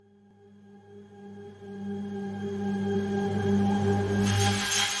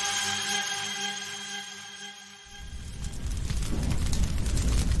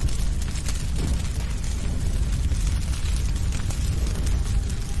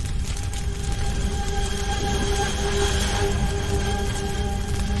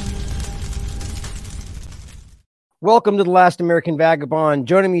welcome to The Last American Vagabond.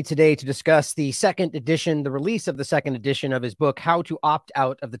 Joining me today to discuss the release of the second edition of his book, How to Opt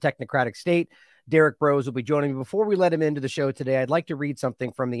Out of the Technocratic State. Derrick Broze will be joining me. Before we let him into the show today, I'd like to read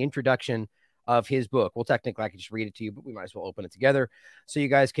something from the introduction of his book. Well, technically, I can just read it to you, but we might as well open it together so you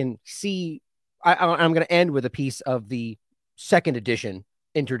guys can see. I'm going to end with a piece of the second edition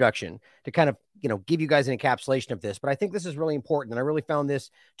introduction to kind of, give you guys an encapsulation of this. But I think this is really important. And I really found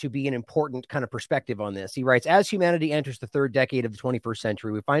this to be an important kind of perspective on this. He writes, as humanity enters the third decade of the 21st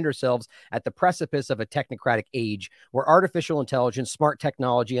century, we find ourselves at the precipice of a technocratic age where artificial intelligence, smart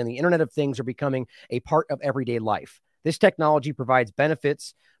technology, and the Internet of Things are becoming a part of everyday life. This technology provides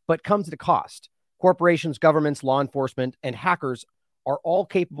benefits, but comes at a cost. Corporations, governments, law enforcement, and hackers are all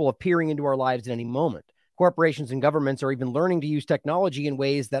capable of peering into our lives at any moment. Corporations and governments are even learning to use technology in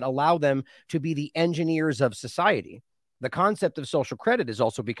ways that allow them to be the engineers of society. The concept of social credit is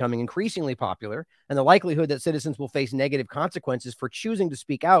also becoming increasingly popular, and the likelihood that citizens will face negative consequences for choosing to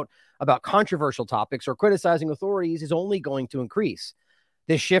speak out about controversial topics or criticizing authorities is only going to increase.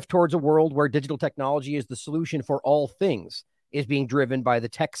 This shift towards a world where digital technology is the solution for all things is being driven by the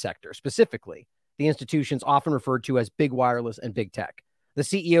tech sector, specifically the institutions often referred to as big wireless and big tech. The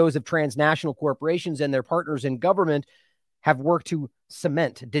CEOs of transnational corporations and their partners in government have worked to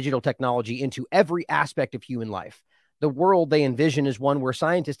cement digital technology into every aspect of human life. The world they envision is one where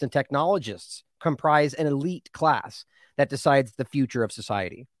scientists and technologists comprise an elite class that decides the future of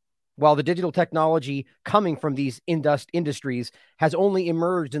society. While the digital technology coming from these industries has only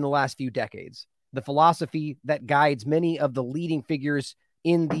emerged in the last few decades, the philosophy that guides many of the leading figures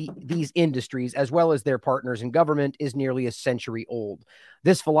in these industries, as well as their partners in government, is nearly a century old.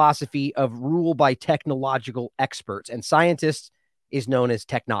 This philosophy of rule by technological experts and scientists is known as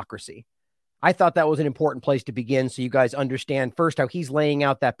technocracy. I thought that was an important place to begin so you guys understand first how he's laying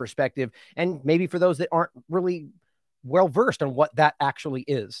out that perspective, and maybe for those that aren't really well versed on what that actually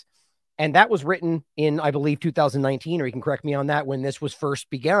is. And that was written in, I believe, 2019, or you can correct me on that, when this was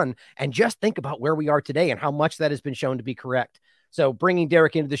first begun. And just think about where we are today and how much that has been shown to be correct. So bringing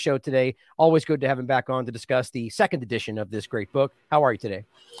Derrick into the show today, always good to have him back on to discuss the second edition of this great book. How are you today?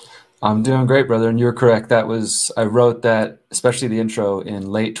 I'm doing great, brother. And you're correct. I wrote that, especially the intro,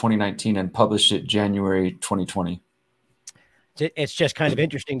 in late 2019 and published it January 2020. It's just kind of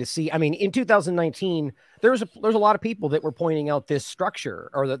interesting to see. I mean, in 2019, there's a lot of people that were pointing out this structure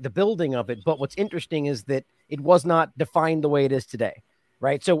or the building of it. But what's interesting is that it was not defined the way it is today,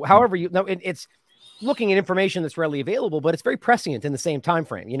 right? So however it's looking at information that's readily available, but it's very prescient in the same time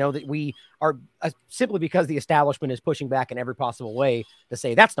frame, that we are simply because the establishment is pushing back in every possible way to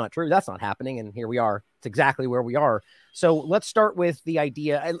say that's not true, that's not happening, and here we are. It's exactly where we are. So let's start with the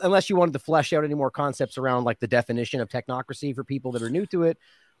idea, unless you wanted to flesh out any more concepts around like the definition of technocracy for people that are new to it.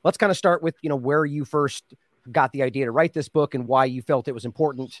 Let's kind of start with, where you first got the idea to write this book and why you felt it was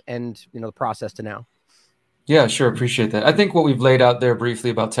important and, the process to now. Yeah, sure. Appreciate that. I think what we've laid out there briefly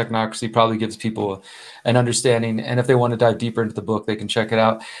about technocracy probably gives people an understanding. And if they want to dive deeper into the book, they can check it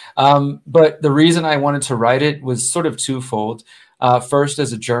out. But the reason I wanted to write it was sort of twofold. First,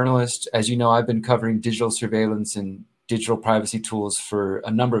 as a journalist, as you know, I've been covering digital surveillance and digital privacy tools for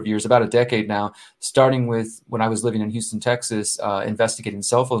a number of years, about a decade now, starting with when I was living in Houston, Texas, investigating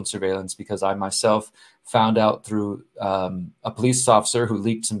cell phone surveillance, because I myself found out through a police officer who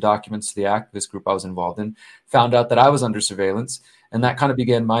leaked some documents to the activist group I was involved in, found out that I was under surveillance. And that kind of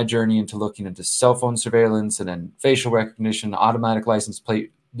began my journey into looking into cell phone surveillance and then facial recognition, automatic license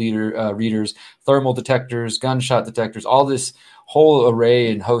plate readers, thermal detectors, gunshot detectors, all this whole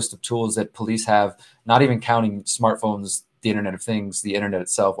array and host of tools that police have, not even counting smartphones, the Internet of Things, the Internet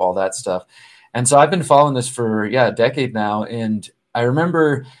itself, all that stuff. And so I've been following this for, a decade now. And I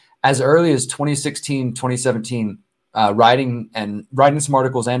remember as early as 2016, 2017, writing some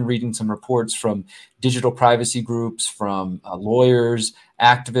articles and reading some reports from digital privacy groups, from lawyers,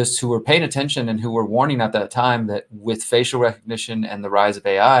 activists who were paying attention and who were warning at that time that with facial recognition and the rise of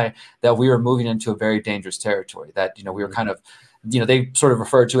AI, that we were moving into a very dangerous territory, that, we were kind of, they sort of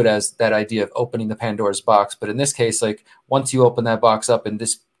refer to it as that idea of opening the Pandora's box. But in this case, like once you open that box up and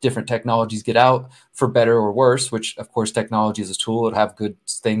this different technologies get out, for better or worse, which of course technology is a tool, it'll have good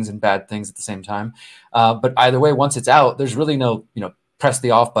things and bad things at the same time. But either way, once it's out, there's really no, press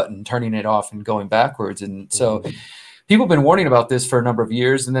the off button, turning it off and going backwards. And so people have been warning about this for a number of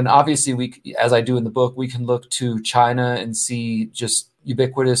years. And then obviously we, as I do in the book, we can look to China and see just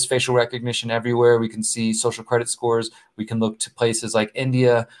ubiquitous facial recognition everywhere. We can see social credit scores. We can look to places like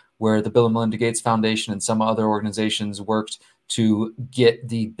India, where the Bill and Melinda Gates Foundation and some other organizations worked to get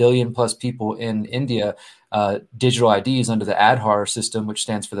the billion-plus people in India digital IDs under the Aadhaar system, which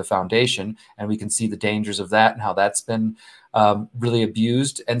stands for the foundation. And we can see the dangers of that and how that's been really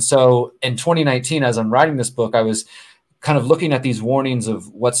abused. And so in 2019, as I'm writing this book, I was kind of looking at these warnings of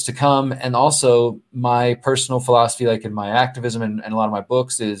what's to come. And also my personal philosophy, like in my activism and a lot of my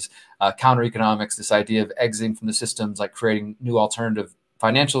books, is counter economics, this idea of exiting from the systems, like creating new alternative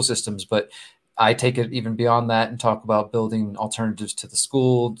financial systems. But I take it even beyond that and talk about building alternatives to the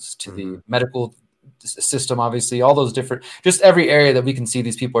schools, to the medical system, obviously, all those different, just every area that we can see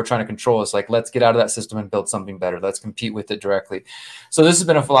these people are trying to control us. Like, let's get out of that system and build something better. Let's compete with it directly. So this has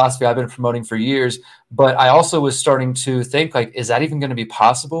been a philosophy I've been promoting for years, but I also was starting to think, like, is that even going to be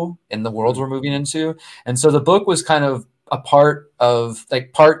possible in the world we're moving into? And so the book was kind of a part of,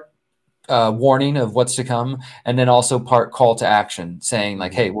 like, part warning of what's to come, and then also part call to action, saying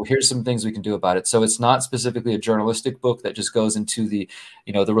like, hey, well, here's some things we can do about it. So it's not specifically a journalistic book that just goes into the,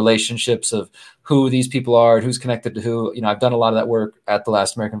 the relationships of who these people are and who's connected to who. I've done a lot of that work at the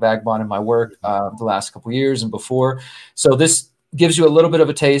Last American Vagabond in my work the last couple of years and before. So this gives you a little bit of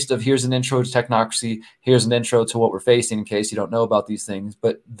a taste of, here's an intro to technocracy, here's an intro to what we're facing in case you don't know about these things.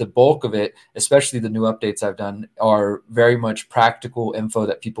 But the bulk of it, especially the new updates I've done, are very much practical info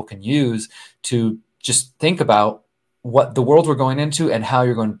that people can use to just think about what the world we're going into and how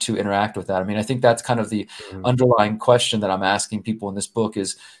you're going to interact with that. I mean, I think that's kind of the underlying question that I'm asking people in this book,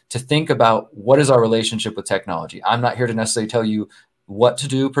 is to think about, what is our relationship with technology? I'm not here to necessarily tell you what to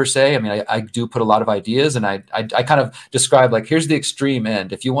do per se. I mean, I do put a lot of ideas, and I kind of describe, like, here's the extreme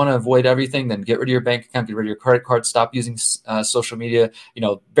end. If you want to avoid everything, then get rid of your bank account, get rid of your credit card, stop using social media,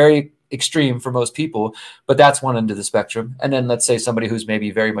 very extreme for most people, but that's one end of the spectrum. And then let's say somebody who's maybe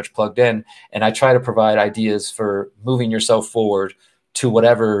very much plugged in, and I try to provide ideas for moving yourself forward to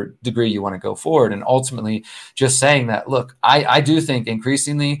whatever degree you want to go forward. And ultimately just saying that, look, I do think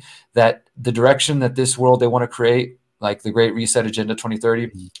increasingly that the direction that this world they want to create, like the Great Reset Agenda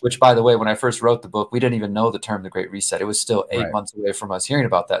 2030, which, by the way, when I first wrote the book, we didn't even know the term the Great Reset. It was still 8 months away from us hearing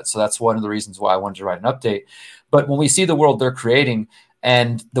about that. So that's one of the reasons why I wanted to write an update. But when we see the world they're creating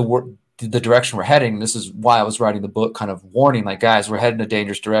and the direction we're heading, this is why I was writing the book, kind of warning, like, guys, we're heading in a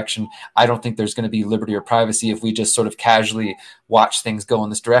dangerous direction. I don't think there's going to be liberty or privacy if we just sort of casually watch things go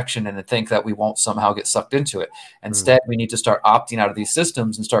in this direction and think that we won't somehow get sucked into it. Instead, we need to start opting out of these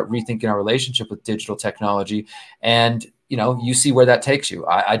systems and start rethinking our relationship with digital technology. And, you see where that takes you.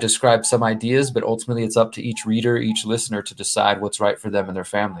 I described some ideas, but ultimately it's up to each reader, each listener to decide what's right for them and their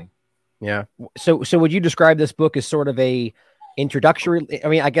family. Yeah. So would you describe this book as sort of a introductory, I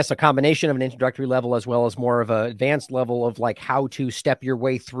mean, I guess a combination of an introductory level as well as more of an advanced level of, like, how to step your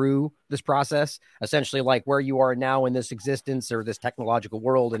way through this process, essentially, like where you are now in this existence or this technological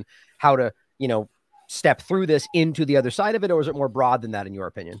world, and how to, step through this into the other side of it? Or is it more broad than that, in your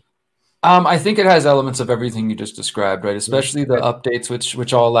opinion? I think it has elements of everything you just described, right? Especially the updates,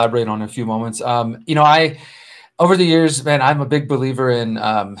 which I'll elaborate on in a few moments. Over the years, man, I'm a big believer in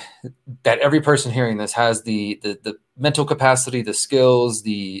that every person hearing this has the mental capacity, the skills,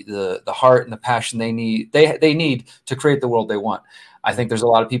 the heart, and the passion they need to create the world they want. I think there's a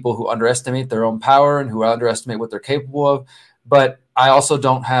lot of people who underestimate their own power and who underestimate what they're capable of. But I also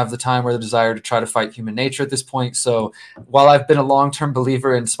don't have the time or the desire to try to fight human nature at this point. So while I've been a long-term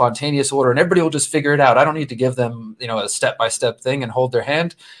believer in spontaneous order and everybody will just figure it out, I don't need to give them, a step-by-step thing and hold their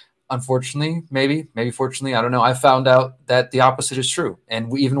hand. Unfortunately, maybe fortunately, I don't know. I found out that the opposite is true.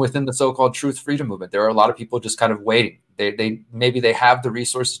 And even within the so-called truth freedom movement, there are a lot of people just kind of waiting. They maybe they have the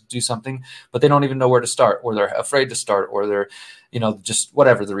resources to do something, but they don't even know where to start, or they're afraid to start, or they're, just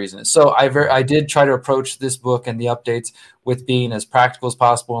whatever the reason is. So I did try to approach this book and the updates with being as practical as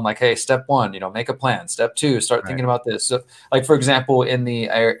possible, and like, hey, step one, make a plan. Step two, start thinking about this. So, like, for example, in the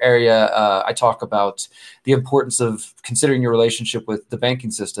area, I talk about the importance of considering your relationship with the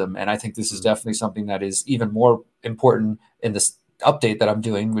banking system. And I think this is definitely something that is even more important in this update that I'm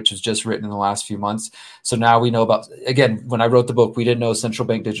doing, which was just written in the last few months. So now we know about, again, when I wrote the book, we didn't know central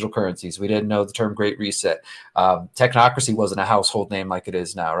bank digital currencies. We didn't know the term Great Reset. Technocracy wasn't a household name like it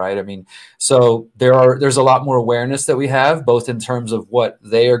is now, right? I mean, so there's a lot more awareness that we have, both in terms of what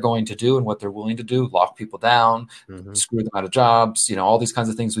they are going to do and what they're willing to do, lock people down, screw them out of jobs, all these kinds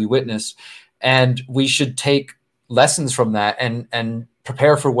of things we witnessed. And we should take lessons from that and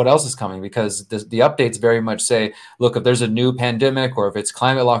prepare for what else is coming, because the updates very much say, look, if there's a new pandemic or if it's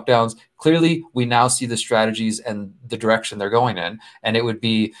climate lockdowns, clearly we now see the strategies and the direction they're going in. And it would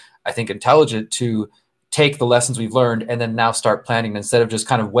be, I think, intelligent to take the lessons we've learned and then now start planning instead of just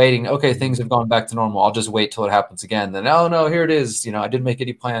kind of waiting. Okay, things have gone back to normal. I'll just wait till it happens again. Then, oh no, here it is. I didn't make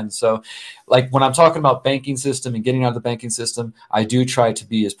any plans. So like when I'm talking about banking system and getting out of the banking system, I do try to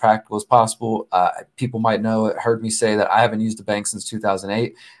be as practical as possible. People might heard me say that I haven't used a bank since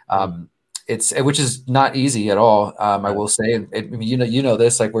 2008. Which is not easy at all. I will say,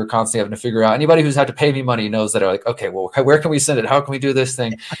 this, like we're constantly having to figure out. Anybody who's had to pay me money knows that are like, okay, well, where can we send it? How can we do this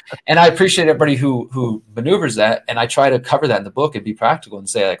thing? And I appreciate everybody who maneuvers that. And I try to cover that in the book and be practical and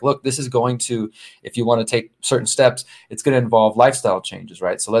say like, look, this is going to, if you want to take certain steps, it's going to involve lifestyle changes,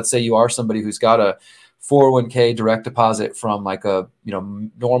 right? So let's say you are somebody who's got a 401k direct deposit from like a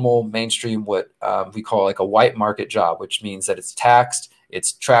normal mainstream, what we call like a white market job, which means that it's taxed.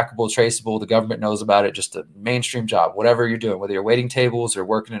 It's trackable, traceable. The government knows about it. Just a mainstream job, whatever you're doing, whether you're waiting tables or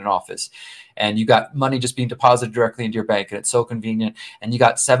working in an office, and you got money just being deposited directly into your bank, and it's so convenient. And you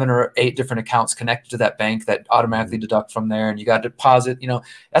got 7 or 8 different accounts connected to that bank that automatically deduct from there, and you got deposit.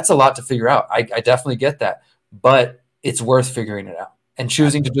 That's a lot to figure out. I definitely get that, but it's worth figuring it out. And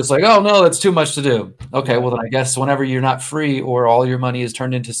choosing to just like, oh no, that's too much to do. Okay, well then I guess whenever you're not free or all your money is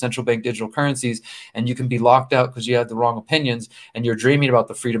turned into central bank digital currencies and you can be locked out because you had the wrong opinions and you're dreaming about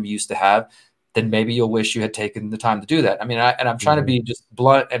the freedom you used to have, then maybe you'll wish you had taken the time to do that. I mean, I'm trying to be just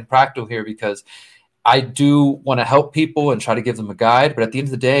blunt and practical here because I do want to help people and try to give them a guide. But at the end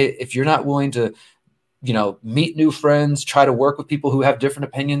of the day, if you're not willing to meet new friends, try to work with people who have different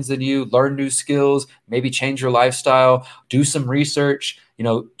opinions than you, learn new skills, maybe change your lifestyle, do some research,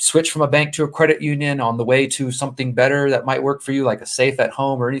 switch from a bank to a credit union on the way to something better that might work for you, like a safe at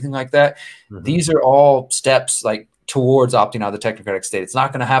home or anything like that. These are all steps like towards opting out of the technocratic state. It's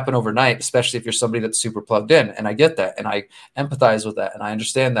not going to happen overnight, especially if you're somebody that's super plugged in. And I get that. And I empathize with that. And I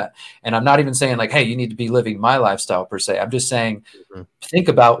understand that. And I'm not even saying like, hey, you need to be living my lifestyle per se. I'm just saying, think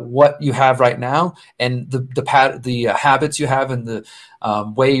about what you have right now and the habits you have and the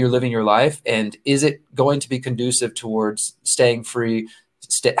way you're living your life. And is it going to be conducive towards staying free,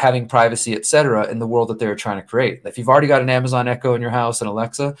 having privacy, et cetera, in the world that they're trying to create? If you've already got an Amazon Echo in your house and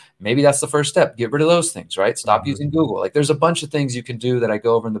Alexa, maybe that's the first step. Get rid of those things, right? Stop using Google. Like there's a bunch of things you can do that I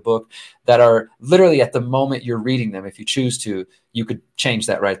go over in the book that are literally at the moment you're reading them. If you choose to, you could change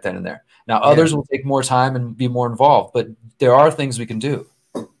that right then and there. Now, others will take more time and be more involved, but there are things we can do.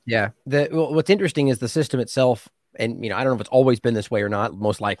 Yeah. What's interesting is the system itself. And, I don't know if it's always been this way or not,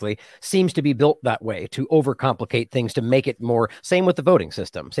 most likely seems to be built that way to overcomplicate things, to make it more. Same with the voting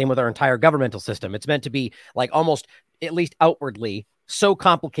system, same with our entire governmental system. It's meant to be like almost, at least outwardly, so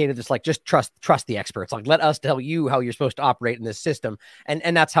complicated. It's like, just trust the experts. Like, let us tell you how you're supposed to operate in this system.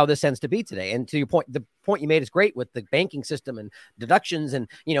 And that's how this tends to be today. And to your point, the point you made is great with the banking system and deductions. And,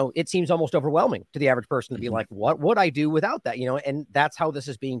 it seems almost overwhelming to the average person to be like, what would I do without that? And that's how this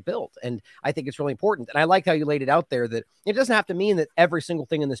is being built. And I think it's really important. And I like how you laid it out there, that it doesn't have to mean that every single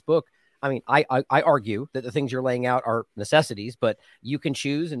thing in this book. I mean, I argue that the things you're laying out are necessities, but you can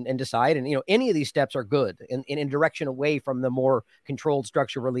choose and decide. And, any of these steps are good in direction away from the more controlled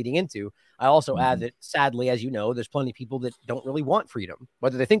structure we're leading into. I also add that, sadly, as you know, there's plenty of people that don't really want freedom,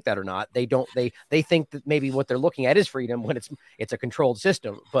 whether they think that or not. They think that maybe what they're looking at is freedom when it's a controlled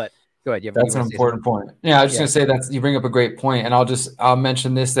system. But go ahead. That's an important point. Yeah, I was just going to say that you bring up a great point, and I'll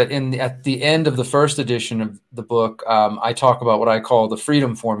mention this, that at the end of the first edition of the book, I talk about what I call the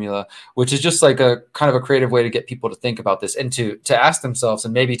freedom formula, which is just like a kind of a creative way to get people to think about this and to ask themselves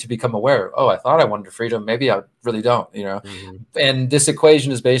and maybe to become aware. Oh, I thought I wanted freedom. Maybe I really don't. And this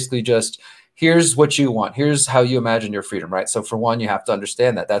equation is basically just, here's what you want. Here's how you imagine your freedom, right? So for one, you have to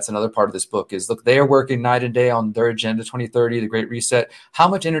understand that that's another part of this book is, look, they are working night and day on their agenda 2030, the Great Reset. How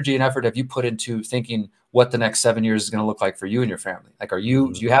much energy and effort have you put into thinking what the next 7 years is going to look like for you and your family? Like, do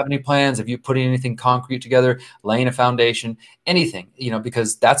you have any plans? Have you put anything concrete together, laying a foundation, anything,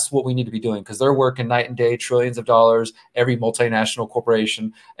 because that's what we need to be doing, because they're working night and day, trillions of dollars, every multinational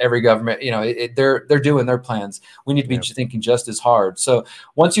corporation, every government, they're doing their plans. We need to be thinking just as hard. So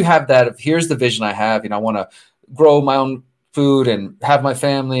once you have that, here's the vision I have, I want to grow my own food and have my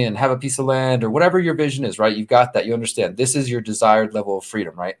family and have a piece of land, or whatever your vision is, right? You've got that. You understand this is your desired level of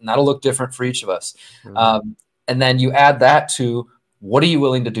freedom, right? And that'll look different for each of us. And then you add that to, what are you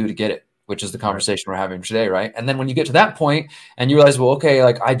willing to do to get it? Which is the conversation we're having today, right? And then when you get to that point and you realize, well, okay,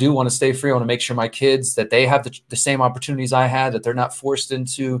 like I do want to stay free. I want to make sure my kids, that they have the same opportunities I had, that they're not forced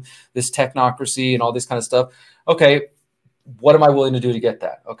into this technocracy and all this kind of stuff. Okay, what am I willing to do to get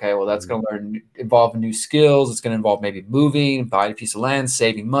that? Okay, well, that's going to involve new skills. It's going to involve maybe moving, buying a piece of land,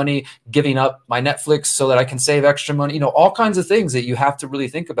 saving money, giving up my Netflix so that I can save extra money, all kinds of things that you have to really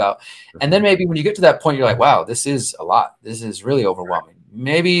think about. And then maybe when you get to that point, you're like, wow, this is a lot. This is really overwhelming.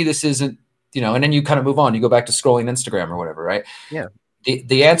 Maybe this isn't and then you kind of move on, you go back to scrolling Instagram or whatever, right? Yeah.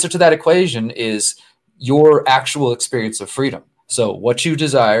 The answer to that equation is your actual experience of freedom. So what you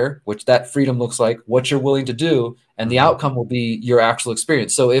desire, which that freedom looks like, what you're willing to do, and the outcome will be your actual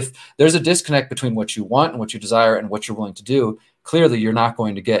experience. So if there's a disconnect between what you want and what you desire and what you're willing to do, clearly you're not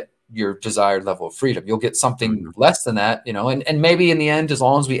going to get your desired level of freedom. You'll get something less than that, and maybe in the end, as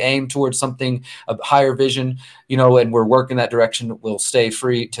long as we aim towards something, a higher vision, and we're working that direction, we'll stay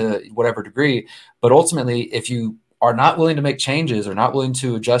free to whatever degree. But ultimately, if you are not willing to make changes or not willing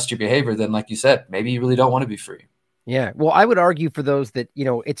to adjust your behavior, then like you said, maybe you really don't want to be free. Yeah. Well, I would argue for those that,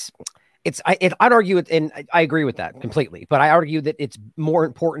 I'd argue it, and I agree with that completely, but I argue that it's more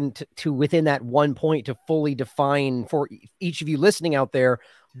important to within that one point to fully define for each of you listening out there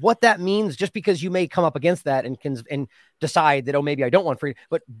what that means, just because you may come up against that and decide that, oh, maybe I don't want freedom.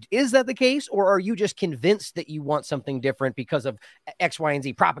 But is that the case? Or are you just convinced that you want something different because of X, Y, and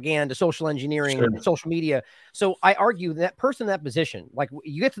Z, propaganda, social engineering, social media? So I argue that person in that position, like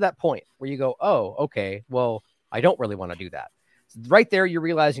you get to that point where you go, oh, okay, well, I don't really want to do that. Right there, you're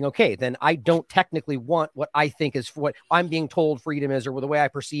realizing, okay, then I don't technically want what I think is what I'm being told freedom is, or the way I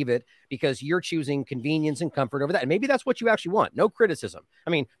perceive it, because you're choosing convenience and comfort over that. And maybe that's what you actually want. No criticism. I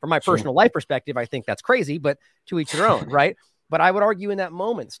mean, from my personal life perspective, I think that's crazy, but to each their own, right? But I would argue in that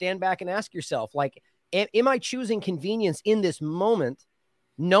moment, stand back and ask yourself, like, am I choosing convenience in this moment,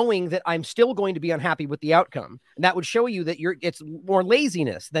 knowing that I'm still going to be unhappy with the outcome? And that would show you that it's more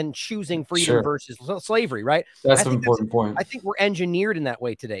laziness than choosing freedom versus slavery, right? That's an important point. I think we're engineered in that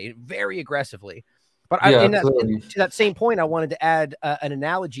way today, very aggressively. But to that same point, I wanted to add an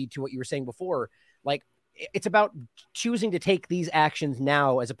analogy to what you were saying before. Like, it's about choosing to take these actions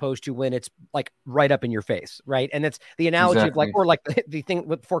now as opposed to when it's like right up in your face, right? And it's the analogy of like the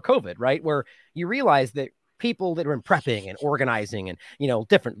thing for COVID, right? Where you realize that people that are in prepping and organizing and,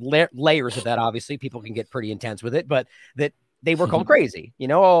 different layers of that, obviously people can get pretty intense with it, but that they were called crazy,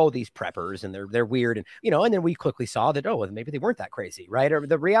 these preppers, and they're weird. And, and then we quickly saw that, oh, maybe they weren't that crazy. Right. Or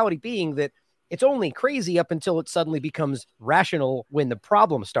the reality being that it's only crazy up until it suddenly becomes rational when the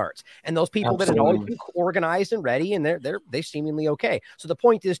problem starts. And those people that had always been organized and ready, and they seemingly okay. So the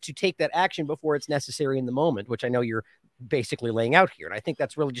point is to take that action before it's necessary in the moment, which I know you're basically laying out here. And I think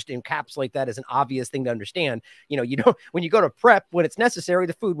that's really just to encapsulate that as an obvious thing to understand. You don't, when you go to prep, when it's necessary,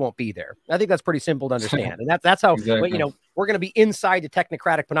 the food won't be there. I think that's pretty simple to understand. And that's how, we're going to be inside the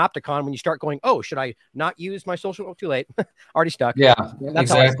technocratic panopticon when you start going, oh, should I not use my social? Oh, too late. Already stuck. Yeah,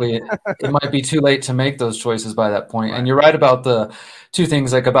 exactly. It might be too late to make those choices by that point. Right. And you're right about the two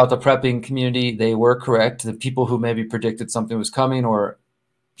things, like about the prepping community. They were correct. The people who maybe predicted something was coming or,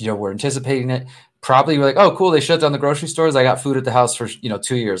 were anticipating it, probably were like, oh, cool, they shut down the grocery stores. I got food at the house for,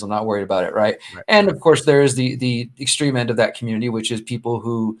 2 years. I'm not worried about it. Right. And of course, there is the extreme end of that community, which is people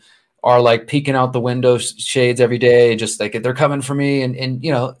who are like peeking out the window shades every day, just like they're coming for me. And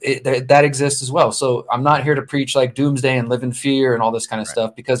that exists as well. So I'm not here to preach like doomsday and live in fear and all this kind of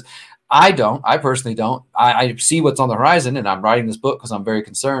stuff, because I personally don't. I see what's on the horizon, and I'm writing this book because I'm very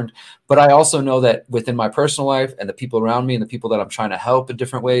concerned. But I also know that within my personal life and the people around me and the people that I'm trying to help in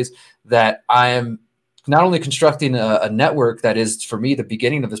different ways, that I am not only constructing a network that is, for me, the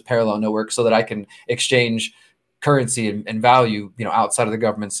beginning of this parallel network, so that I can exchange currency and value, outside of the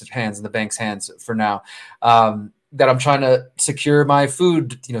government's hands and the bank's hands for now, that I'm trying to secure my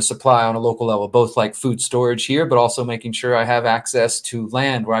food, supply on a local level, both like food storage here, but also making sure I have access to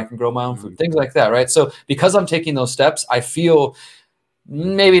land where I can grow my own food, things like that. Right. So because I'm taking those steps, I feel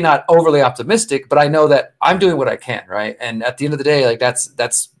maybe not overly optimistic, but I know that I'm doing what I can. Right. And at the end of the day, like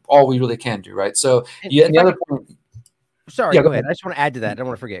that's all we really can do. Right. So the other point. Sorry, go ahead. I just want to add to that. I don't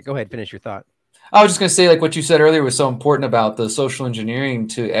want to forget. Go ahead. Finish your thought. I was just going to say, like what you said earlier was so important about the social engineering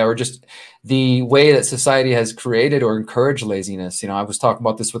or just the way that society has created or encouraged laziness. I was talking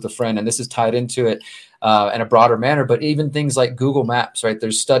about this with a friend, and this is tied into it in a broader manner, but even things like Google Maps, right?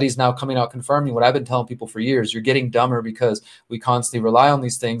 There's studies now coming out confirming what I've been telling people for years. You're getting dumber because we constantly rely on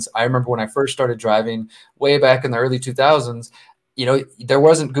these things. I remember when I first started driving way back in the early 2000s, there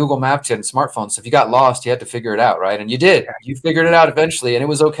wasn't Google Maps yet and smartphones. So if you got lost, you had to figure it out, right? And you did. You figured it out eventually, and it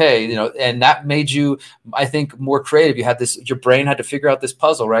was okay, and that made you, I think, more creative. You had your brain had to figure out this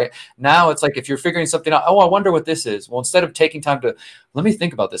puzzle, right? Now it's like if you're figuring something out, oh, I wonder what this is. Well, instead of taking time to, let me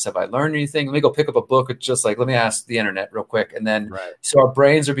think about this. Have I learned anything? Let me go pick up a book. It's just like, let me ask the internet real quick. And then, so our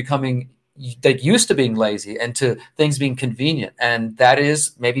brains are becoming used to being lazy and to things being convenient. And that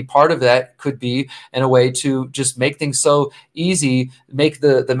is maybe part of that could be in a way to just make things so easy, make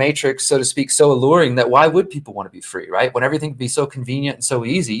the matrix, so to speak, so alluring that why would people want to be free, right? When everything can be so convenient and so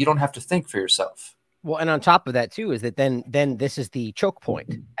easy, you don't have to think for yourself. Well, and on top of that too, is that then this is the choke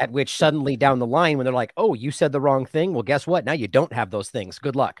point at which suddenly down the line, when they're like, oh, you said the wrong thing. Well, guess what? Now you don't have those things.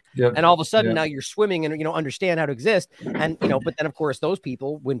 Good luck. Yep. And all of a sudden Yep. now you're swimming and, understand how to exist. And, but then of course, those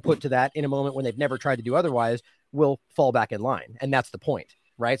people, when put to that in a moment when they've never tried to do otherwise, will fall back in line. And that's the point,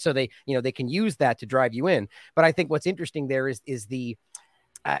 right? So they can use that to drive you in. But I think what's interesting there is the,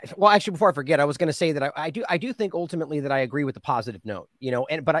 well, actually, before I forget, I was going to say that I do think ultimately that I agree with the positive note,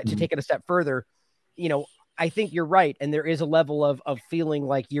 but to take it a step further, I think you're right. And there is a level of feeling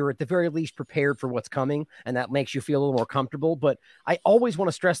like you're at the very least prepared for what's coming. And that makes you feel a little more comfortable. But I always want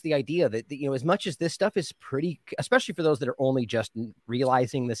to stress the idea that, as much as this stuff is pretty, especially for those that are only just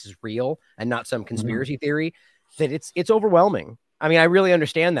realizing this is real and not some conspiracy theory, that it's overwhelming. I mean, I really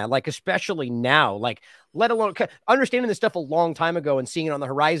understand that, like, especially now, like, let alone understanding this stuff a long time ago and seeing it on the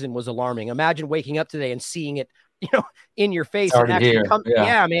horizon was alarming. Imagine waking up today and seeing it, in your face. And actually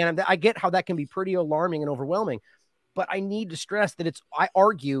yeah, man, I get how that can be pretty alarming and overwhelming. But I need to stress that I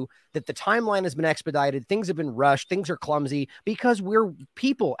argue that the timeline has been expedited. Things have been rushed. Things are clumsy because we're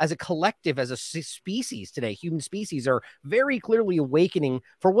people as a collective, as a species today. Human species are very clearly awakening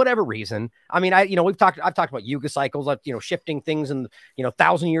for whatever reason. I mean, I've talked about yuga cycles, like, shifting things in,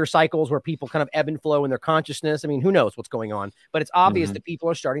 1,000-year cycles where people kind of ebb and flow in their consciousness. I mean, who knows what's going on, but it's obvious that people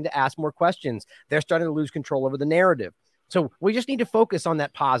are starting to ask more questions. They're starting to lose control over the narrative. So we just need to focus on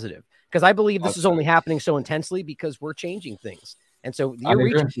that positive, because I believe this is only happening so intensely because we're changing things. And so you're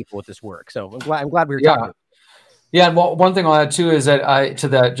reaching people with this work. So I'm glad we were talking. Yeah. And one thing I'll add too is that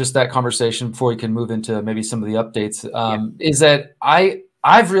that conversation before we can move into maybe some of the updates, is that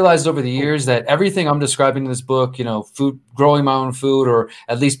I've realized over the years that everything I'm describing in this book, food, growing my own food, or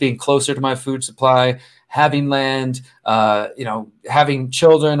at least being closer to my food supply, having land, having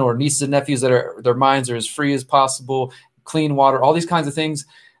children or nieces and nephews that their minds are as free as possible, clean water, all these kinds of things.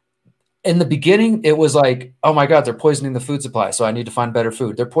 In the beginning, it was like, oh my God, they're poisoning the food supply, so I need to find better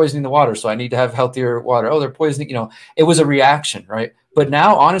food. They're poisoning the water, so I need to have healthier water. Oh, they're poisoning, it was a reaction, right? But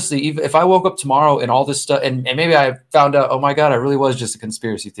now, honestly, even if I woke up tomorrow and all this stuff, and maybe I found out, oh my God, I really was just a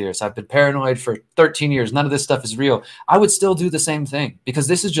conspiracy theorist. I've been paranoid for 13 years. None of this stuff is real. I would still do the same thing, because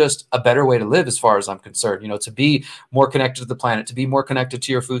this is just a better way to live as far as I'm concerned, to be more connected to the planet, to be more connected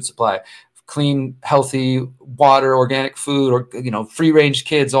to your food supply, clean, healthy water, organic food, or, free range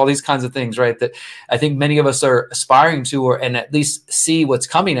kids, all these kinds of things, right? That I think many of us are aspiring to, and at least see what's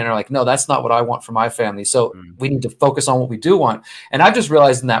coming and are like, no, that's not what I want for my family. So we need to focus on what we do want. And I've just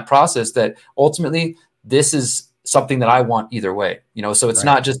realized in that process that ultimately this is something that I want either way, so it's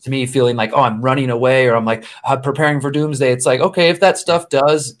not just me feeling like, oh, I'm running away, or I'm like, I'm preparing for doomsday. It's like, okay, if that stuff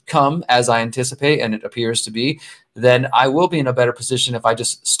does come as I anticipate, and it appears to be, then I will be in a better position if I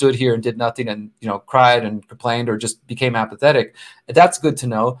just stood here and did nothing and, cried and complained or just became apathetic. That's good to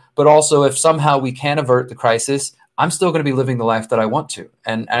know. But also, if somehow we can avert the crisis, I'm still going to be living the life that I want to.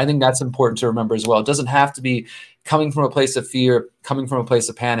 And I think that's important to remember as well. It doesn't have to be coming from a place of fear, coming from a place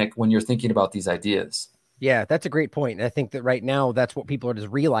of panic when you're thinking about these ideas. Yeah, that's a great point. And I think that right now, that's what people are just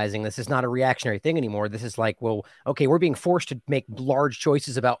realizing. This is not a reactionary thing anymore. This is like, well, okay, we're being forced to make large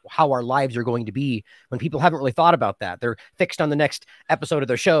choices about how our lives are going to be when people haven't really thought about that. They're fixed on the next episode of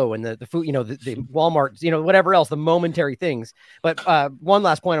their show and the food, the Walmart, whatever else, the momentary things. But one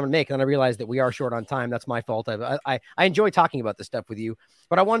last point I'm going to make, and I realize that we are short on time. That's my fault. I enjoy talking about this stuff with you.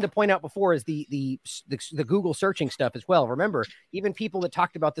 But I wanted to point out before is the Google searching stuff as well. Remember, even people that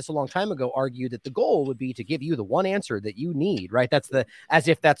talked about this a long time ago argued that the goal would be to give you the one answer that you need, right? As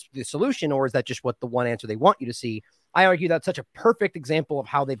if that's the solution, or is that just what the one answer they want you to see? I argue that's such a perfect example of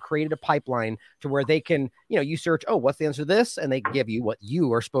how they've created a pipeline to where they can, you search, oh, what's the answer to this? And they give you what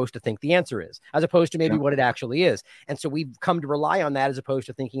you are supposed to think the answer is, as opposed to maybe what it actually is. And so we've come to rely on that as opposed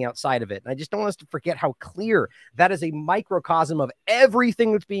to thinking outside of it. And I just don't want us to forget how clear that is a microcosm of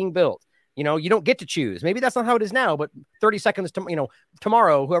everything that's being built. You don't get to choose. Maybe that's not how it is now, but 30 seconds to,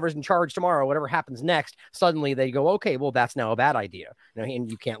 tomorrow, whoever's in charge tomorrow, whatever happens next, suddenly they go, okay, well, that's now a bad idea. And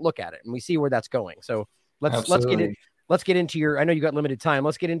you can't look at it. And we see where that's going. So let's get into your, I know you got limited time.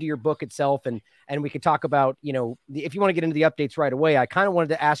 Let's get into your book itself. And we could talk about, if you want to get into the updates right away, I kind of wanted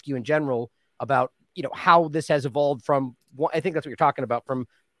to ask you in general about, how this has evolved from, I think that's what you're talking about, from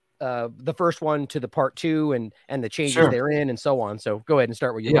the first one to the part 2 and the changes therein and so on. So go ahead and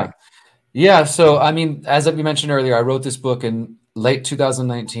start where you like. Yeah. So, I mean, as we mentioned earlier, I wrote this book in late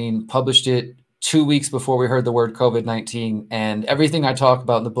 2019, published it 2 weeks before we heard the word COVID-19, and everything I talk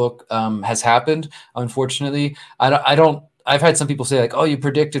about in the book has happened. Unfortunately, I don't I've had some people say like, oh, you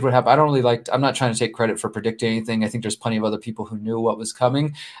predicted what happened. I don't really like, I'm not trying to take credit for predicting anything. I think there's plenty of other people who knew what was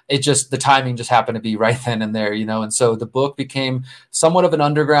coming. It just, the timing just happened to be right then and there, you know? And so the book became somewhat of an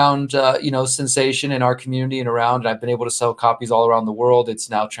underground, you know, sensation in our community and around, and I've been able to sell copies all around the world. It's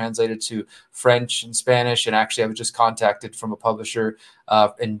now translated to French and Spanish. And actually I was just contacted from a publisher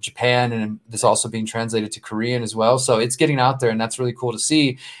in Japan, and this also being translated to Korean as well. So it's getting out there, and that's really cool to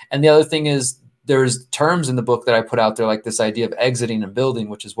see. And the other thing is, there's terms in the book that I put out there, like this idea of exiting and building,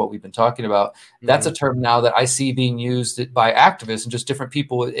 which is what we've been talking about. That's a term now that I see being used by activists and just different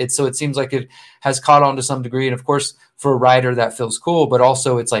people. So it seems like it has caught on to some degree. And of course, for a writer, that feels cool, but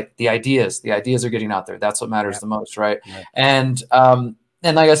also it's like the ideas are getting out there. That's what matters the most, right? And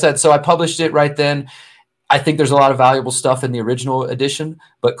like I said, so I published it right then. I think there's a lot of valuable stuff in the original edition,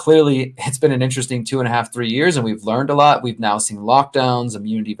 but clearly it's been an interesting 2.5, 3 years, and we've learned a lot. We've now seen lockdowns,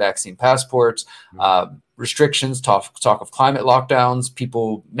 immunity vaccine passports, restrictions, talk of climate lockdowns,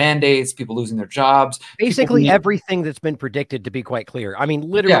 people mandates, people losing their jobs. Basically everything that's been predicted, to be quite clear. I mean,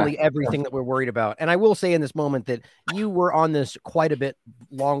 literally everything that we're worried about. And I will say in this moment that you were on this quite a bit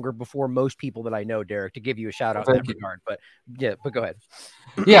longer before most people that I know, Derrick, to give you a shout out in that regard. But yeah, but go ahead.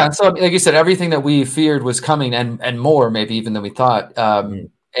 Yeah. So like you said, everything that we feared was coming, and more maybe even than we thought.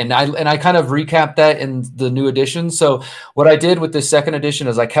 And I kind of recapped that in the new edition. So what I did with this second edition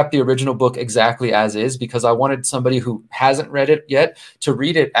is I kept the original book exactly as is, because I wanted somebody who hasn't read it yet to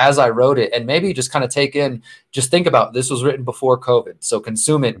read it as I wrote it, and maybe just kind of just think about, this was written before COVID. So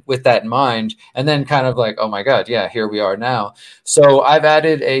consume it with that in mind, and then kind of like, oh my God, yeah, here we are now. So I've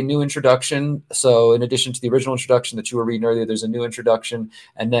added a new introduction. So in addition to the original introduction that you were reading earlier, there's a new introduction.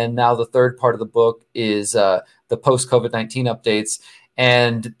 And then now the third part of the book is the post-COVID-19 updates.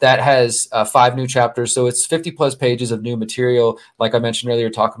 And that has 5 new chapters. So it's 50 plus pages of new material. Like I mentioned earlier,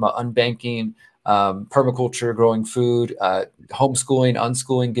 talking about unbanking, permaculture, growing food, homeschooling,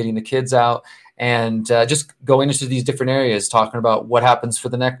 unschooling, getting the kids out, and just going into these different areas, talking about what happens for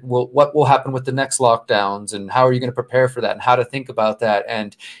the next, what will happen with the next lockdowns, and how are you going to prepare for that, and how to think about that.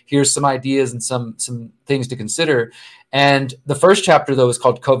 And here's some ideas and some things to consider. And the first chapter, though, is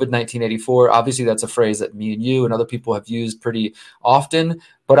called COVID-1984. Obviously, that's a phrase that me and you and other people have used pretty often.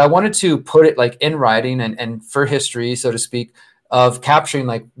 But I wanted to put it like in writing and for history, so to speak, of capturing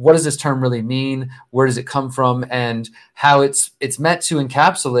like, what does this term really mean? Where does it come from? And how it's meant to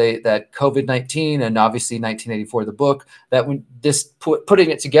encapsulate that COVID-19 and obviously 1984, the book, that when putting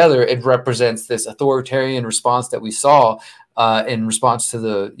it together, it represents this authoritarian response that we saw in response to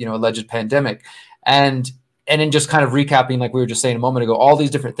the alleged pandemic. And in just kind of recapping, like we were just saying a moment ago, all these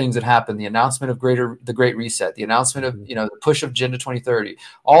different things that happened, the announcement of the Great Reset, the announcement of, the push of Agenda 2030,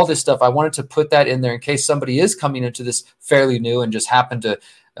 all this stuff, I wanted to put that in there in case somebody is coming into this fairly new and just happened to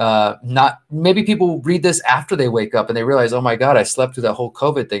maybe people read this after they wake up and they realize, oh my God, I slept through that whole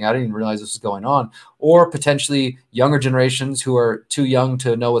COVID thing. I didn't even realize this was going on. Or potentially younger generations who are too young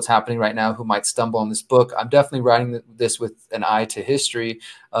to know what's happening right now, who might stumble on this book. I'm definitely writing this with an eye to history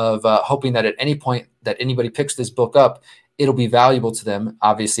of hoping that at any point that anybody picks this book up, it'll be valuable to them,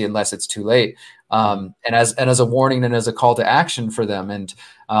 obviously, unless it's too late. And as a warning and as a call to action for them. And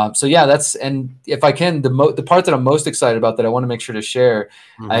so, yeah, and if I can, the part that I'm most excited about that I want to make sure to share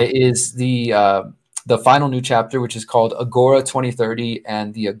is the final new chapter, which is called Agora 2030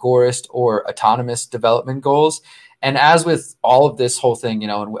 and the Agorist or Autonomous Development Goals. And as with all of this whole thing,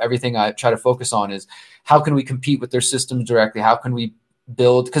 and everything I try to focus on is how can we compete with their systems directly? How can we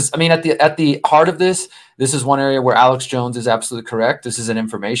build? Because I mean, at the heart of this is one area where Alex Jones is absolutely correct. This is an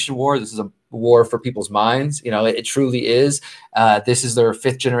information war. This is a war for people's minds. It truly is. This is their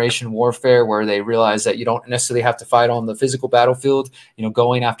 5th generation warfare, where they realize that you don't necessarily have to fight on the physical battlefield.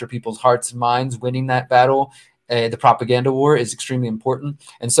 Going after people's hearts and minds, winning that battle. The propaganda war is extremely important.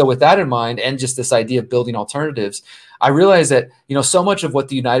 And so with that in mind, and just this idea of building alternatives, I realized that, so much of what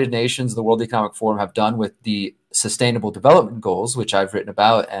the United Nations, the World Economic Forum have done with the Sustainable Development Goals, which I've written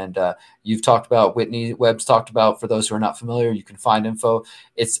about, and you've talked about, Whitney Webb's talked about, for those who are not familiar, you can find info.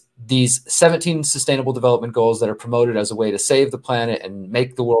 It's these 17 Sustainable Development Goals that are promoted as a way to save the planet and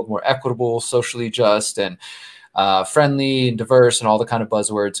make the world more equitable, socially just, and friendly and diverse, and all the kind of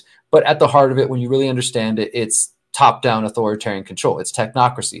buzzwords. But at the heart of it, when you really understand it, it's top-down authoritarian control. It's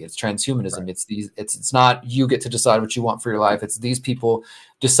technocracy. It's transhumanism. Right. It's not you get to decide what you want for your life. It's these people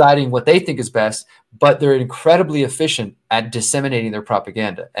deciding what they think is best, but they're incredibly efficient at disseminating their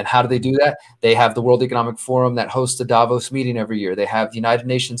propaganda. And how do they do that? They have the World Economic Forum that hosts the Davos meeting every year. They have the United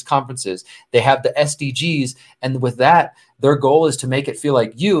Nations conferences. They have the SDGs. And with that, their goal is to make it feel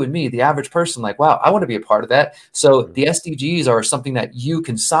like you and me, the average person, like, wow, I want to be a part of that. So the SDGs are something that you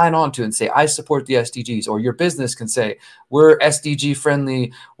can sign on to and say, I support the SDGs, or your business can say, we're SDG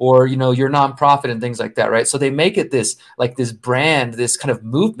friendly, or, you know, your nonprofit and things like that, right? So they make it this, like this brand, this kind of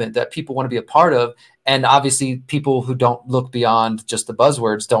movement that people want to be a part of. And obviously people who don't look beyond just the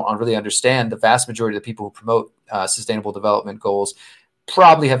buzzwords don't really understand. The vast majority of the people who promote sustainable development goals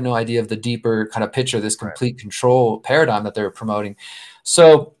probably have no idea of the deeper kind of picture, this complete control paradigm that they're promoting.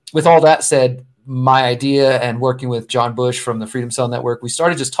 So with all that said, my idea, and working with John Bush from the Freedom Cell Network, we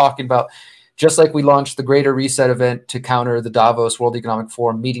started just talking about, just like we launched the Greater Reset event to counter the Davos World Economic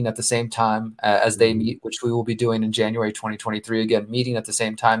Forum meeting at the same time as they meet, which we will be doing in January 2023, again, meeting at the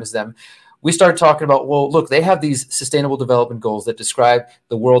same time as them. We started talking about, well, look, they have these sustainable development goals that describe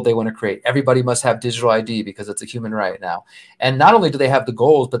the world they want to create. Everybody must have digital ID because it's a human right now. And not only do they have the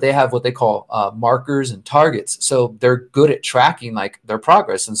goals, but they have what they call markers and targets. So they're good at tracking like their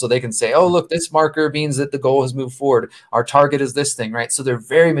progress. And so they can say, oh, look, this marker means that the goal has moved forward. Our target is this thing, right? So they're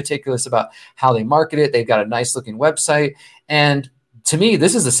very meticulous about how they market it. They've got a nice looking website. And to me,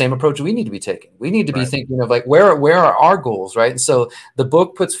 this is the same approach we need to be taking. We need to be thinking of like, where are our goals, right? And so the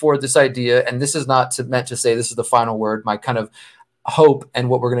book puts forward this idea, and this is not meant to say this is the final word. My kind of hope and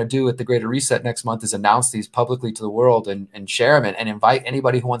what we're going to do at the Greater Reset next month is announce these publicly to the world and share them and invite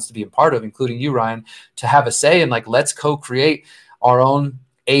anybody who wants to be a part of, including you, Ryan, to have a say and like, let's co-create our own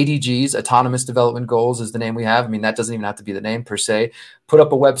ADGs, Autonomous Development Goals is the name we have. I mean, that doesn't even have to be the name per se. Put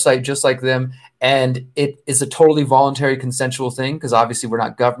up a website just like them. And it is a totally voluntary, consensual thing, because obviously we're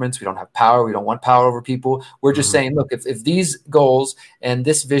not governments. We don't have power. We don't want power over people. We're just saying, look, if these goals and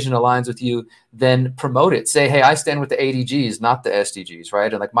this vision aligns with you, then promote it. Say, hey, I stand with the ADGs, not the SDGs,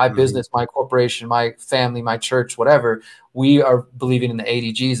 right? And like my business, my corporation, my family, my church, whatever, we are believing in the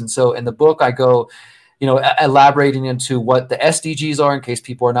ADGs. And so in the book, I go, you know, elaborating into what the SDGs are in case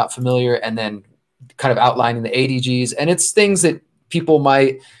people are not familiar, and then kind of outlining the ADGs. And it's things that people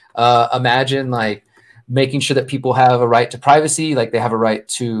might imagine, like making sure that people have a right to privacy, like they have a right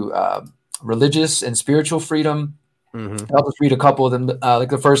to religious and spiritual freedom. I'll just read a couple of them. Like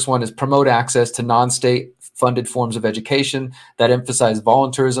the first one is promote access to non-state funded forms of education that emphasize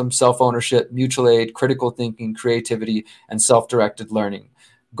volunteerism, self-ownership, mutual aid, critical thinking, creativity, and self-directed learning.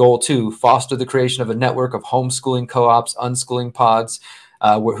 Goal 2, foster the creation of a network of homeschooling co-ops, unschooling pods,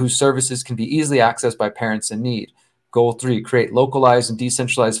 whose services can be easily accessed by parents in need. Goal 3, create localized and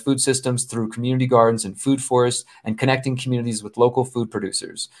decentralized food systems through community gardens and food forests, and connecting communities with local food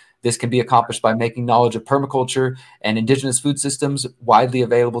producers. This can be accomplished by making knowledge of permaculture and indigenous food systems widely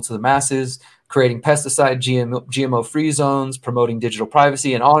available to the masses, creating pesticide, GMO-free zones, promoting digital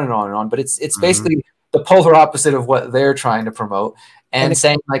privacy, and on and on and on. But it's basically the polar opposite of what they're trying to promote, and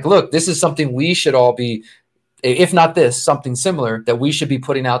saying like, look, this is something we should all be, if not this, something similar that we should be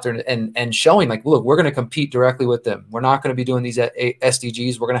putting out there and showing like, look, we're going to compete directly with them. We're not going to be doing these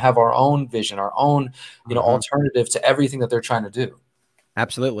SDGs. We're going to have our own vision, our own, you know, alternative to everything that they're trying to do.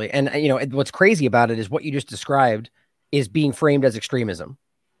 Absolutely. And, you know, what's crazy about it is what you just described is being framed as extremism,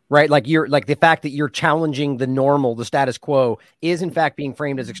 right? Like you're like the fact that you're challenging the normal, the status quo is in fact being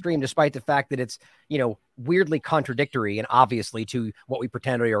framed as extreme, despite the fact that it's, you know, weirdly contradictory and obviously to what we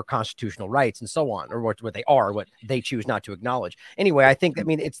pretend are your constitutional rights and so on, or what they are, what they choose not to acknowledge. Anyway, I think, I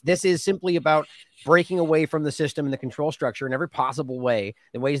mean, this is simply about breaking away from the system and the control structure in every possible way,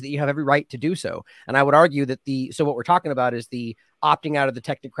 in ways that you have every right to do so. And I would argue that so what we're talking about is the opting out of the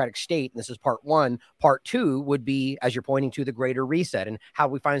technocratic state. And this is part one. Part two would be, as you're pointing to, the greater reset and how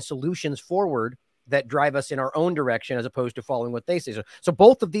we find solutions forward that drive us in our own direction as opposed to following what they say. So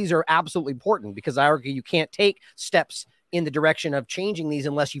both of these are absolutely important, because I argue you can't take steps in the direction of changing these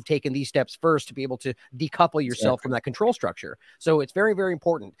unless you've taken these steps first to be able to decouple yourself from that control structure. So it's very, very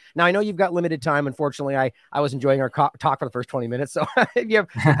important. Now, I know you've got limited time. Unfortunately, I was enjoying our talk for the first 20 minutes. So if you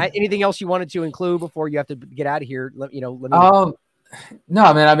have anything else you wanted to include before you have to get out of here, let me know. No,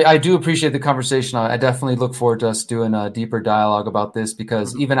 I mean, I do appreciate the conversation. I definitely look forward to us doing a deeper dialogue about this,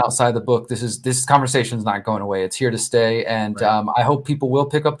 because even outside the book, this conversation is not going away. It's here to stay. And I hope people will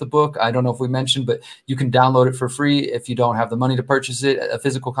pick up the book. I don't know if we mentioned, but you can download it for free if you don't have the money to purchase it, a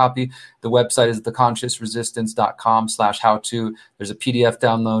physical copy. The website is theconsciousresistance.com/how-to. There's a PDF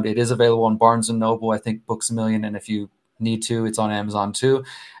download. It is available on Barnes & Noble, I think Books A Million. And if you need to, it's on Amazon too.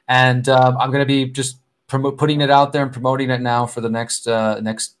 And I'm going to be just putting it out there and promoting it now for the next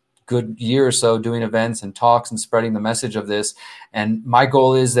good year or so doing events and talks and spreading the message of this. And my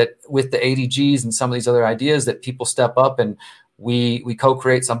goal is that with the ADGs and some of these other ideas, that people step up and we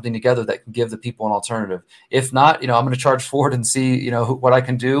co-create something together that can give the people an alternative. If not, I'm going to charge forward and see, what I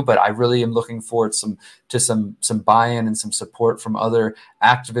can do. But I really am looking forward to some buy-in and some support from other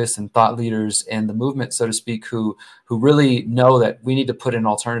activists and thought leaders in the movement, so to speak, who really know that we need to put an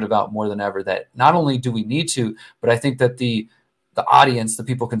alternative out more than ever. That not only do we need to, but I think that the audience, the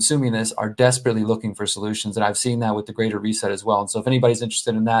people consuming this, are desperately looking for solutions. And I've seen that with the Greater Reset as well. And so if anybody's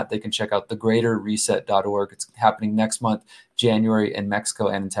interested in that, they can check out thegreaterreset.org. It's happening next month, January, in Mexico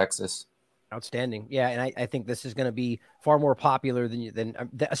and in Texas. Outstanding. Yeah. And I think this is going to be far more popular than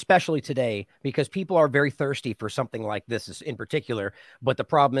especially today, because people are very thirsty for something like this in particular. But the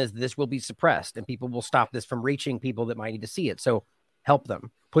problem is this will be suppressed and people will stop this from reaching people that might need to see it. So help them.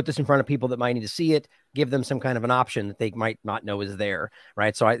 Put this in front of people that might need to see it. Give them some kind of an option that they might not know is there,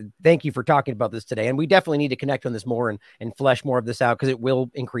 right? So I thank you for talking about this today. And we definitely need to connect on this more and flesh more of this out, because it will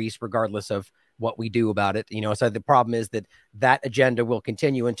increase regardless of what we do about it. So the problem is that agenda will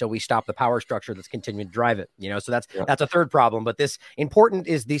continue until we stop the power structure that's continuing to drive it. So that's a third problem. But this important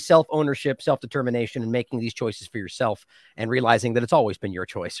is the self-ownership, self-determination, and making these choices for yourself and realizing that it's always been your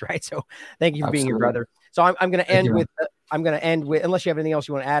choice, right? So thank you for being here, brother. So I'm going to end with unless you have anything else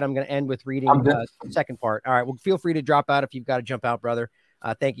you want to add, I'm going to end with reading the second part. All right. Well, feel free to drop out if you've got to jump out, brother.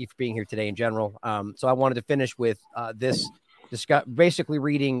 Thank you for being here today in general. So I wanted to finish with this, basically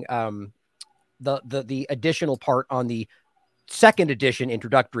reading the additional part on the second edition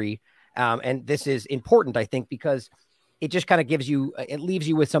introductory. And this is important, I think, because it just kind of leaves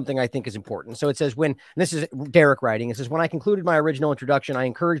you with something I think is important. So it says, and this is Derrick writing, it says, when I concluded my original introduction, I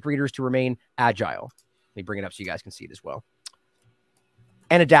encouraged readers to remain agile. Let me bring it up so you guys can see it as well.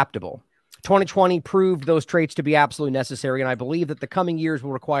 And adaptable. 2020 proved those traits to be absolutely necessary, and I believe that the coming years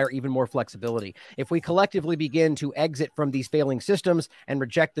will require even more flexibility. If we collectively begin to exit from these failing systems and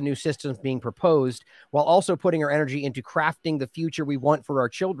reject the new systems being proposed, while also putting our energy into crafting the future we want for our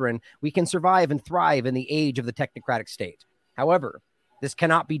children, we can survive and thrive in the age of the technocratic state. However, this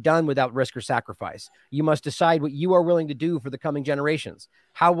cannot be done without risk or sacrifice. You must decide what you are willing to do for the coming generations.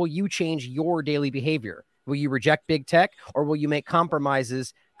 How will you change your daily behavior? Will you reject big tech, or will you make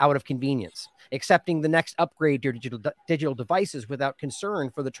compromises out of convenience, accepting the next upgrade to your digital devices without concern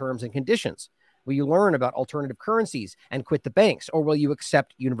for the terms and conditions? Will you learn about alternative currencies and quit the banks, or will you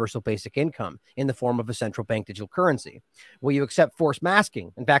accept universal basic income in the form of a central bank digital currency? Will you accept forced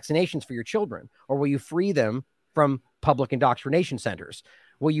masking and vaccinations for your children, or will you free them from public indoctrination centers?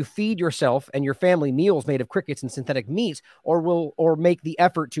 Will you feed yourself and your family meals made of crickets and synthetic meats, or make the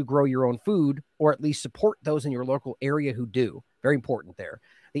effort to grow your own food, or at least support those in your local area who do? Very important there.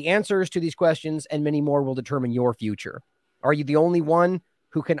 The answers to these questions and many more will determine your future. Are you the only one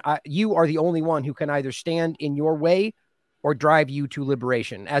who can? You are the only one who can either stand in your way or drive you to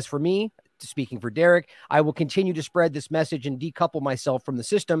liberation. As for me, speaking for Derrick, I will continue to spread this message and decouple myself from the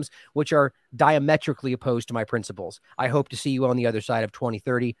systems which are diametrically opposed to my principles. I hope to see you on the other side of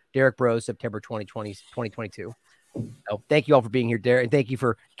 2030. Derrick Broze, September 2022. Oh, thank you all for being here, Derrick. And thank you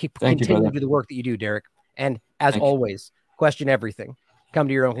for continuing to do the work that you do, Derrick. And as always, question everything. Come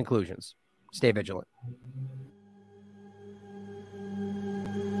to your own conclusions. Stay vigilant.